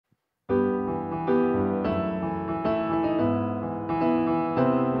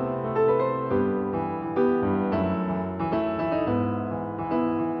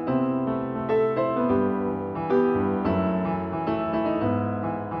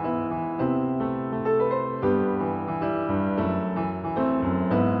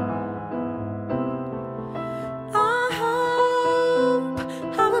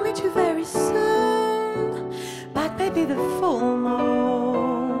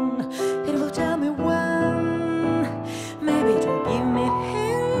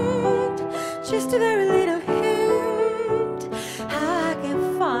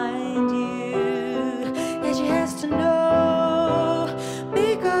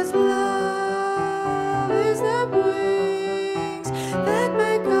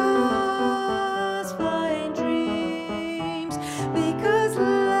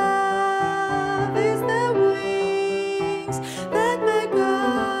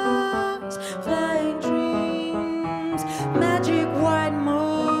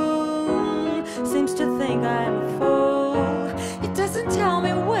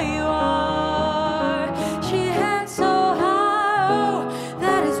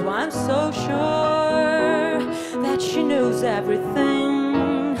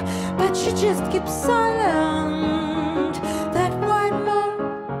everything, but she just keeps silent. That white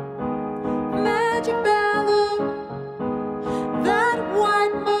moon, magic balloon. That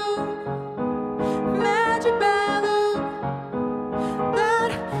white moon, magic balloon.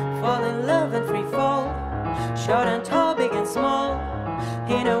 That fall in love and free fall, short and tall, big and small,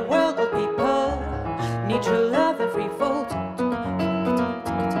 in a world of people need true love and free fall.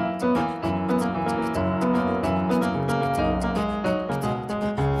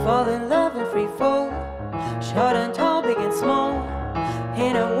 Fall in love and free fall, short and tall, big and small,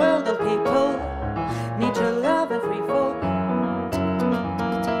 in a world of people need true love and free fall.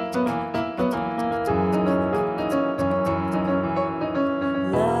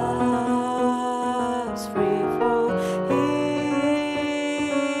 Love's free fall, it's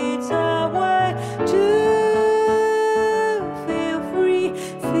a way to feel free,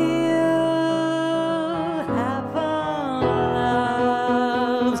 feel heaven.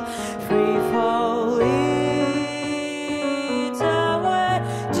 Love's free fall, it's a way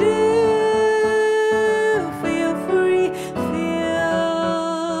to feel free,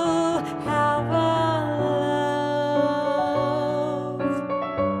 feel heaven.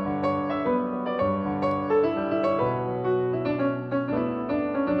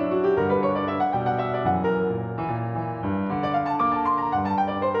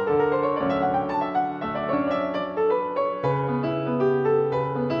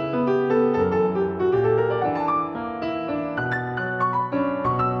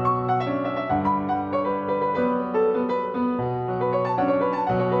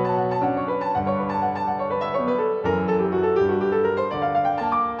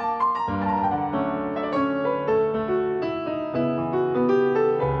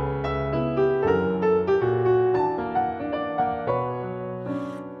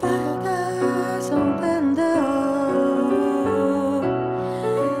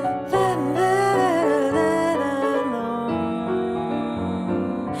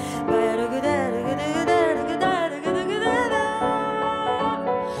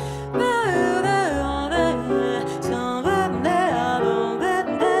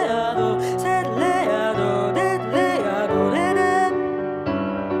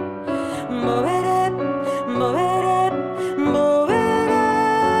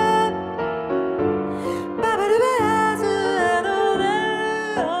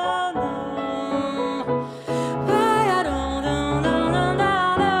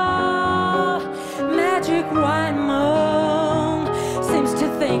 Magic white moon seems to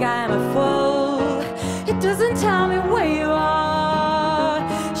think I am a fool. It doesn't tell me where you are.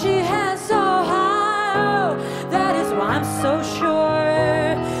 She hands so high, that is why I'm so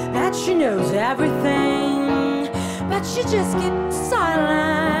sure that she knows everything, but she just keeps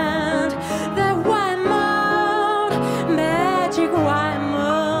silent. That white moon, magic white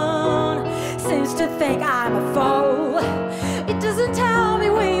moon, seems to think I'm a fool. It doesn't tell me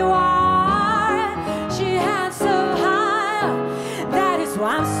where you are. She hands so high, that is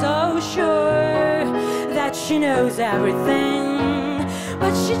why I'm so sure that she knows everything,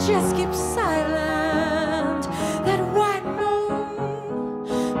 but she just keeps silent. That white moon,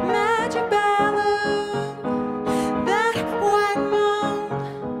 magic balloon. That white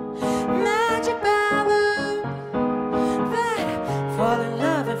moon, magic balloon. That fall in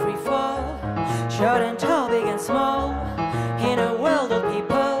love and free fall, short and tall, big and small, in a world of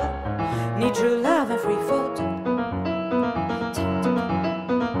people need true love and free fall.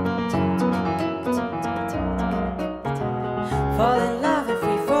 Fall in love and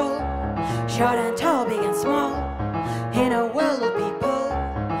free fall, short and tall, big and small, in a world of people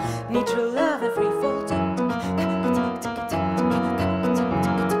need true